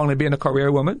nothing wrong with being a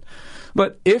career woman.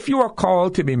 But if you are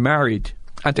called to be married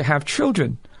and to have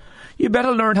children, you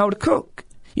better learn how to cook.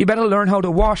 You better learn how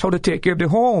to wash, how to take care of the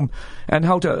home, and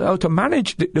how to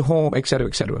manage the home, etc.,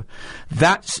 etc.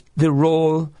 That's the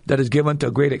role that is given to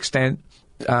a great extent.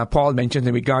 Paul mentions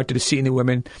in regard to the senior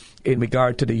women, in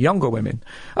regard to the younger women.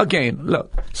 Again,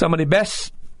 look, some of the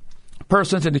best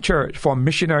persons in the church form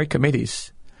missionary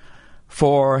committees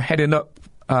for heading up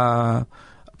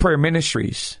prayer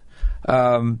ministries,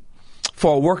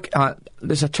 for work.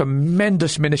 There's a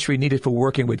tremendous ministry needed for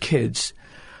working with kids.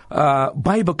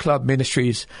 Bible club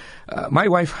ministries. My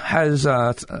wife has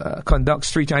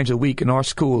conducts 3 times a week in our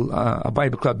school a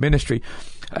Bible club ministry,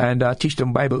 and teach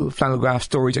them Bible flannel graph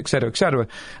stories, etc., etc.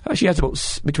 She has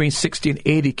about between 60 and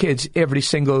 80 kids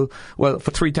for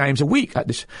 3 times a week.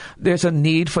 There's a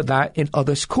need for that in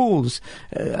other schools.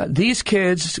 These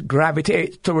kids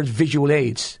gravitate towards visual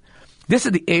aids. This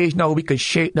is the age now we can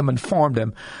shape them and form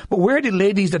them. But where are the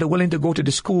ladies that are willing to go to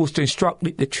the schools to instruct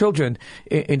the children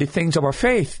in the things of our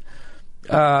faith?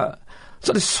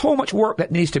 So there's so much work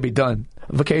that needs to be done.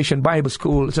 Vacation Bible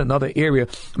School is another area.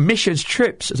 Missions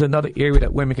trips is another area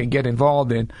that women can get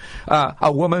involved in.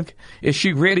 A woman, if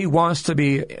she really wants to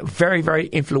be very, very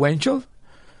influential,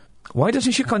 why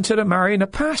doesn't she consider marrying a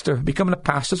pastor, becoming a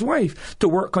pastor's wife, to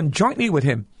work conjointly with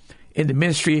him in the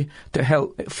ministry to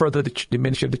help further the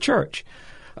ministry of the church?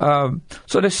 So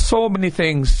there's so many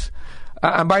things.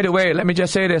 And by the way, let me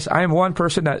just say this. I am one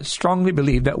person that strongly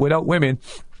believes that without women,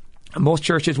 most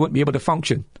churches wouldn't be able to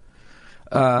function.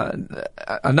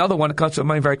 Another one that comes to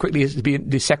mind very quickly is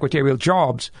the secretarial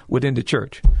jobs within the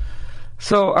church.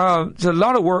 So there's a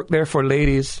lot of work there for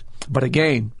ladies. But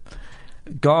again,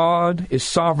 God is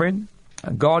sovereign.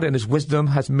 And God in His wisdom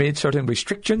has made certain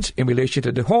restrictions in relation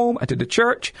to the home and to the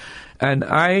church. And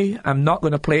I am not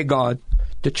going to play God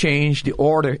to change the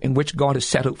order in which God has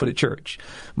set out for the church.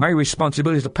 My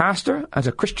responsibility as a pastor, as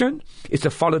a Christian, is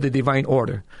to follow the divine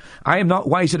order. I am not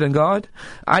wiser than God.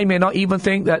 I may not even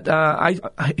think that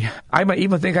I might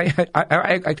even think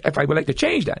if I would like to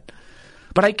change that.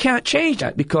 But I can't change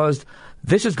that because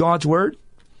this is God's word,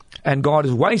 and God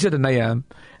is wiser than I am,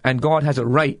 and God has a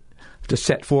right to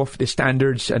set forth the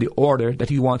standards and the order that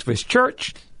He wants for His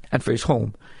church and for His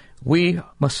home. We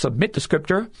must submit to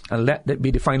Scripture and let that be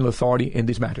the final authority in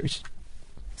these matters.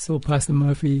 So, Pastor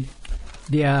Murphy,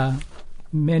 there are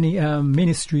many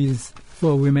ministries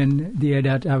for women there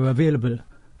that are available,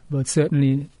 but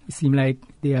certainly it seems like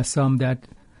there are some that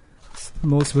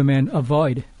most women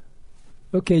avoid.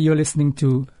 Okay, you're listening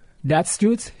to That's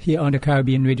Truth here on the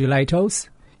Caribbean Radio Lighthouse.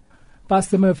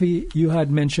 Pastor Murphy, you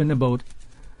had mentioned about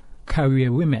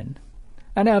career women.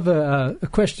 And I have a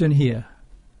question here.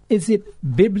 Is it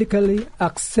biblically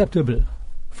acceptable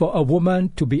for a woman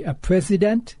to be a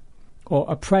president or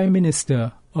a prime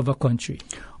minister of a country?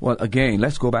 Well, again,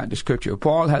 let's go back to Scripture.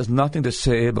 Paul has nothing to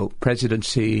say about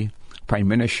presidency, prime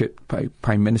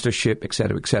ministership,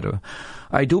 etc., etc.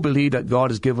 I do believe that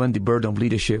God has given the burden of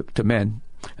leadership to men.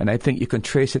 And I think you can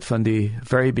trace it from the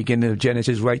very beginning of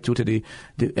Genesis right through to the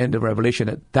end of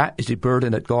Revelation, that is the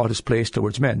burden that God has placed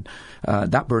towards men,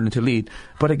 that burden to lead.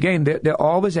 But again, there are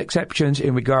always exceptions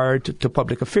in regard to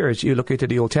public affairs. You look into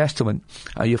the Old Testament,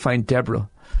 you find Deborah,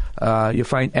 you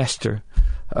find Esther.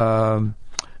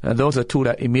 Those are two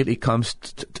that immediately comes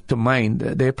to mind.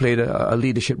 They played a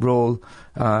leadership role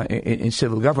in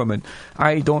civil government.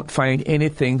 I don't find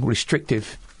anything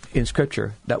restrictive in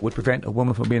Scripture that would prevent a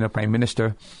woman from being a prime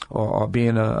minister or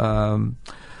being a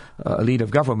leader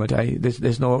of government.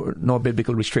 There's no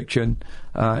biblical restriction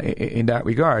in that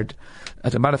regard.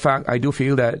 As a matter of fact, I do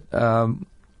feel that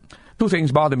 2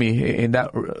 things bother me in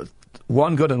that.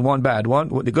 One good and one bad.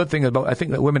 The good thing about I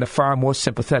think that women are far more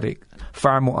sympathetic,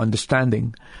 far more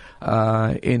understanding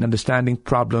in understanding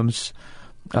problems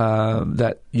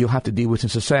that you have to deal with in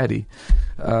society.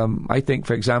 I think,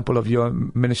 for example, of your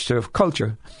Minister of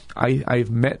Culture. I've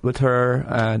met with her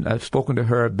and I've spoken to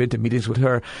her, been to meetings with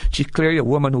her. She's clearly a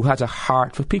woman who has a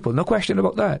heart for people. No question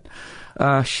about that.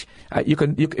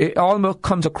 It almost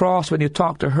comes across when you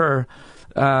talk to her,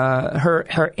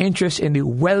 her interest in the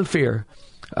welfare,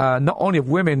 not only of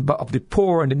women, but of the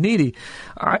poor and the needy.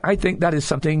 I think that is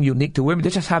something unique to women. They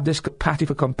just have this capacity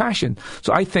for compassion.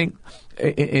 So I think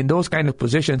in those kind of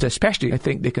positions, especially, I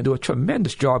think they can do a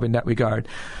tremendous job in that regard.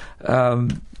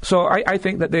 So I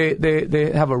think that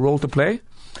they have a role to play.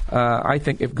 I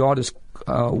think if God is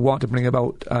want to bring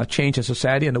about change in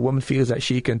society and the woman feels that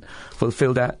she can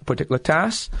fulfill that particular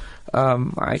task,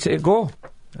 I say go.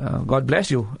 God bless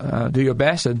you. Do your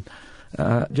best and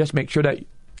just make sure that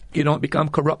you don't become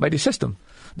corrupt by the system.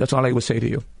 That's all I would say to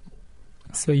you.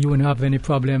 So you wouldn't have any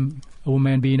problem a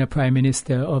woman being a prime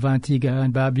minister of Antigua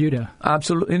and Barbuda?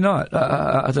 Absolutely not.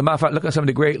 As a matter of fact, look at some of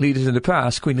the great leaders in the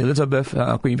past, Queen Elizabeth,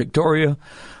 Queen Victoria.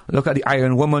 Look at the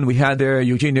Iron Woman we had there,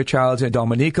 Eugenia Childs and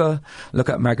Dominica. Look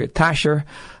at Margaret Thatcher.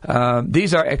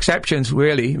 These are exceptions,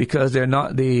 really, because they're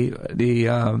not the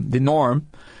norm.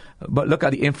 But look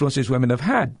at the influences women have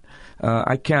had.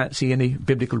 I can't see any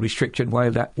biblical restriction why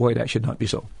that should not be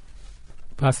so.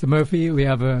 Pastor Murphy, we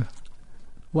have a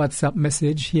WhatsApp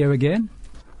message here again.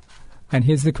 And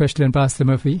here's the question, Pastor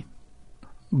Murphy.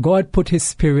 God put his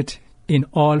spirit in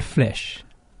all flesh.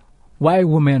 Why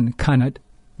woman cannot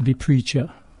be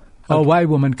preacher? Or why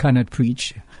woman cannot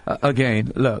preach?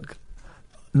 Again, look,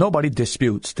 nobody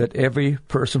disputes that every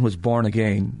person was born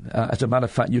again. As a matter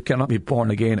of fact, you cannot be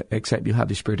born again except you have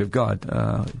the Spirit of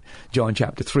God. John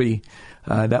chapter 3,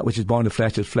 that which is born of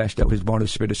flesh is flesh, that which is born of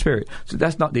spirit is spirit. So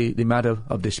that's not the matter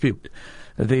of dispute.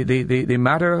 The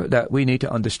matter that we need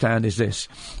to understand is this.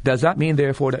 Does that mean,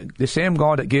 therefore, that the same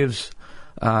God that gives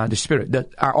the Spirit, that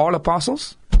are all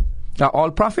apostles? Are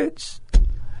all prophets?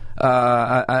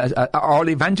 Are all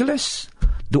evangelists?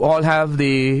 Do all have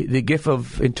the gift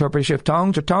of interpretation of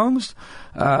tongues or tongues?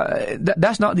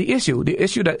 That's not the issue. The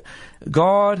issue that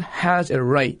God has a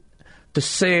right to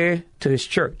say to his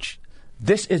church,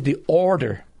 this is the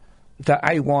order that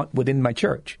I want within my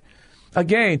church.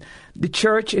 Again, the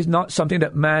church is not something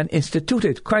that man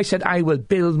instituted. Christ said, I will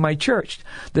build my church.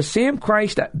 The same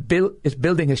Christ that is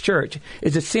building his church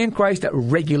is the same Christ that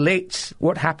regulates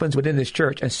what happens within his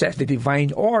church and sets the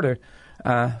divine order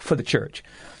for the church.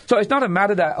 So it's not a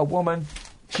matter that a woman,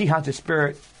 she has the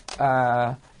Spirit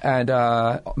and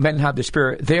men have the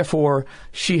Spirit. Therefore,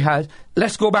 she has...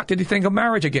 Let's go back to the thing of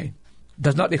marriage again.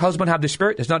 Does not the husband have the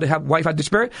Spirit? Does not the wife have the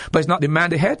Spirit? But it's not the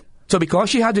man the head? So because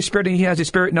she has the Spirit and he has the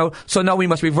Spirit now, so now we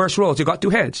must reverse roles. You got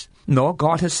two heads. No,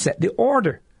 God has set the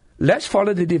order. Let's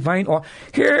follow the divine order.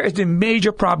 Here is the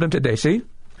major problem today, see?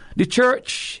 The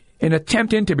church, in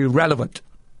attempting to be relevant,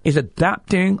 is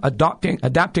adapting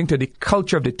to the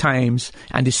culture of the times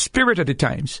and the spirit of the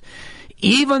times,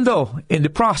 even though in the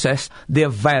process they are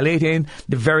violating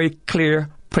the very clear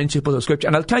principles of Scripture.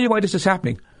 And I'll tell you why this is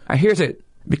happening. And here's it.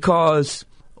 Because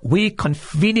we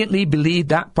conveniently believe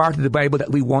that part of the Bible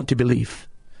that we want to believe.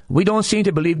 We don't seem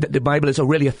to believe that the Bible is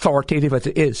really authoritative as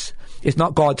it is. It's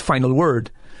not God's final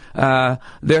word.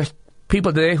 There's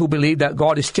people today who believe that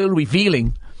God is still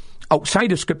revealing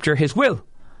outside of Scripture his will.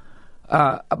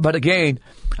 But again,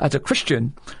 as a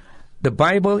Christian, the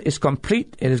Bible is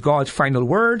complete. It is God's final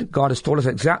word. God has told us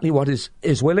exactly what his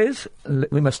will is.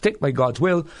 We must stick by God's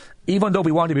will. Even though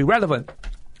we want to be relevant,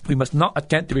 we must not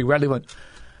attempt to be relevant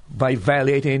by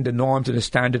violating the norms and the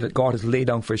standard that God has laid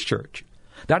down for his church.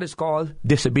 That is called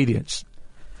disobedience.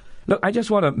 Look, I just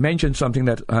want to mention something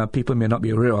that people may not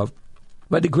be aware of.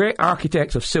 But the great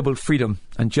architects of civil freedom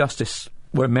and justice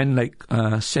were men like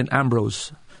St.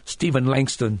 Ambrose, Stephen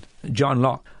Langston, John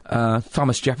Locke,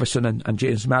 Thomas Jefferson, and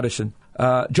James Madison.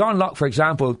 John Locke, for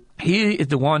example, he is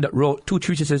the one that wrote 2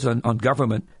 treatises on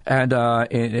government and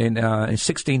in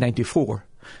 1694.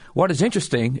 What is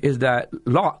interesting is that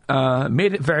Locke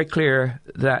made it very clear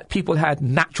that people had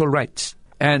natural rights.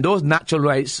 And those natural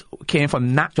rights came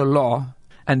from natural law.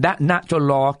 And that natural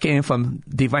law came from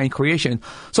divine creation.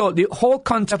 So the whole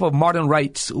concept of modern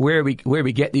rights, where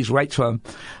we get these rights from,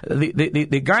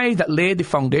 the guy that laid the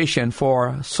foundation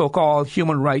for so-called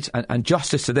human rights and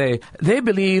justice today, they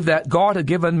believe that God had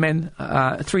given men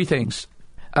 3 things.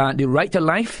 The right to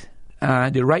life,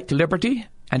 the right to liberty,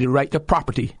 and the right to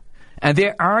property. And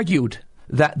they argued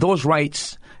that those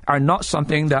rights are not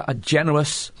something that a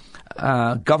generous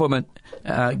government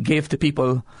gave to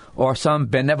people or some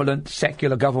benevolent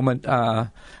secular government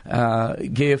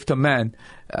gave to man.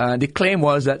 The claim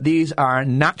was that these are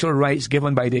natural rights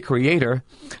given by the Creator.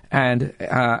 And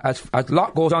as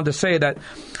Locke goes on to say that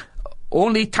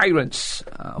only tyrants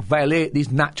violate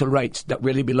these natural rights that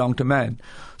really belong to man.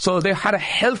 So they had a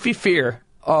healthy fear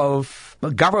of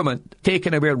government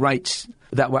taking away rights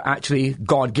that were actually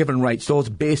God-given rights, those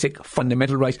basic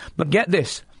fundamental rights. But get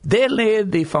this, they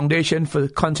laid the foundation for the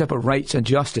concept of rights and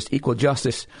justice, equal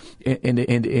justice in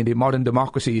the modern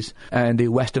democracies and the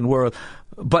Western world.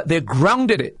 But they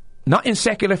grounded it, not in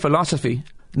secular philosophy,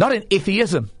 not in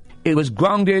atheism. It was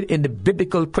grounded in the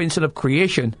biblical principle of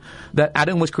creation, that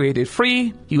Adam was created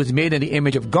free, he was made in the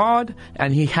image of God,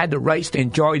 and he had the rights to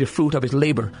enjoy the fruit of his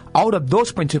labor. Out of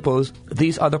those principles,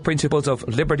 these other principles of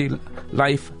liberty,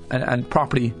 life, and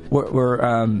property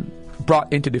were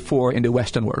brought into the fore in the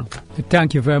Western world.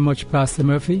 Thank you very much, Pastor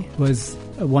Murphy. It was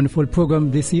a wonderful program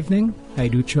this evening. I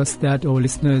do trust that our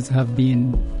listeners have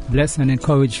been blessed and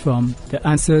encouraged from the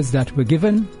answers that were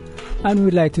given. And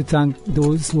we'd like to thank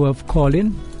those who have called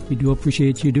in. We do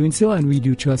appreciate you doing so, and we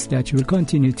do trust that you will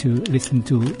continue to listen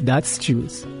to That's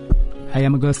Truth. I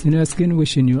am Augustine Erskine,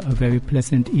 wishing you a very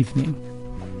pleasant evening.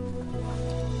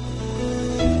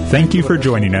 Thank you for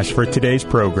joining us for today's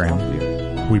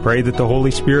program. We pray that the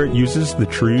Holy Spirit uses the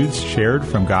truths shared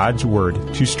from God's Word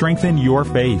to strengthen your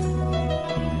faith.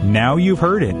 Now you've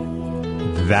heard it.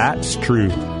 That's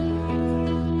truth.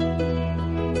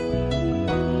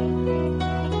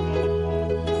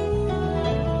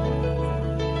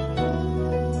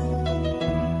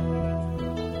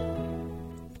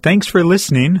 Thanks for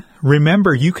listening.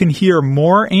 Remember, you can hear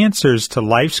more answers to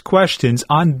life's questions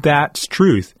on That's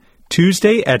Truth,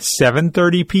 Tuesday at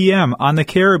 7:30 p.m. on the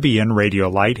Caribbean Radio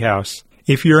Lighthouse.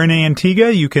 If you're in Antigua,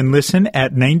 you can listen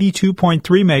at 92.3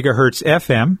 megahertz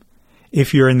FM.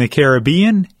 If you're in the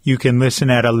Caribbean, you can listen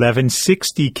at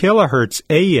 1160 kilohertz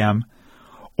AM,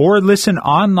 or listen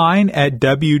online at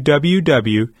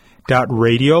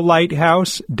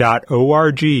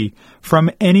www.radiolighthouse.org from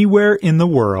anywhere in the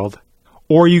world.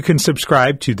 Or you can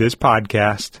subscribe to this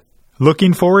podcast.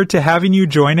 Looking forward to having you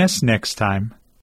join us next time.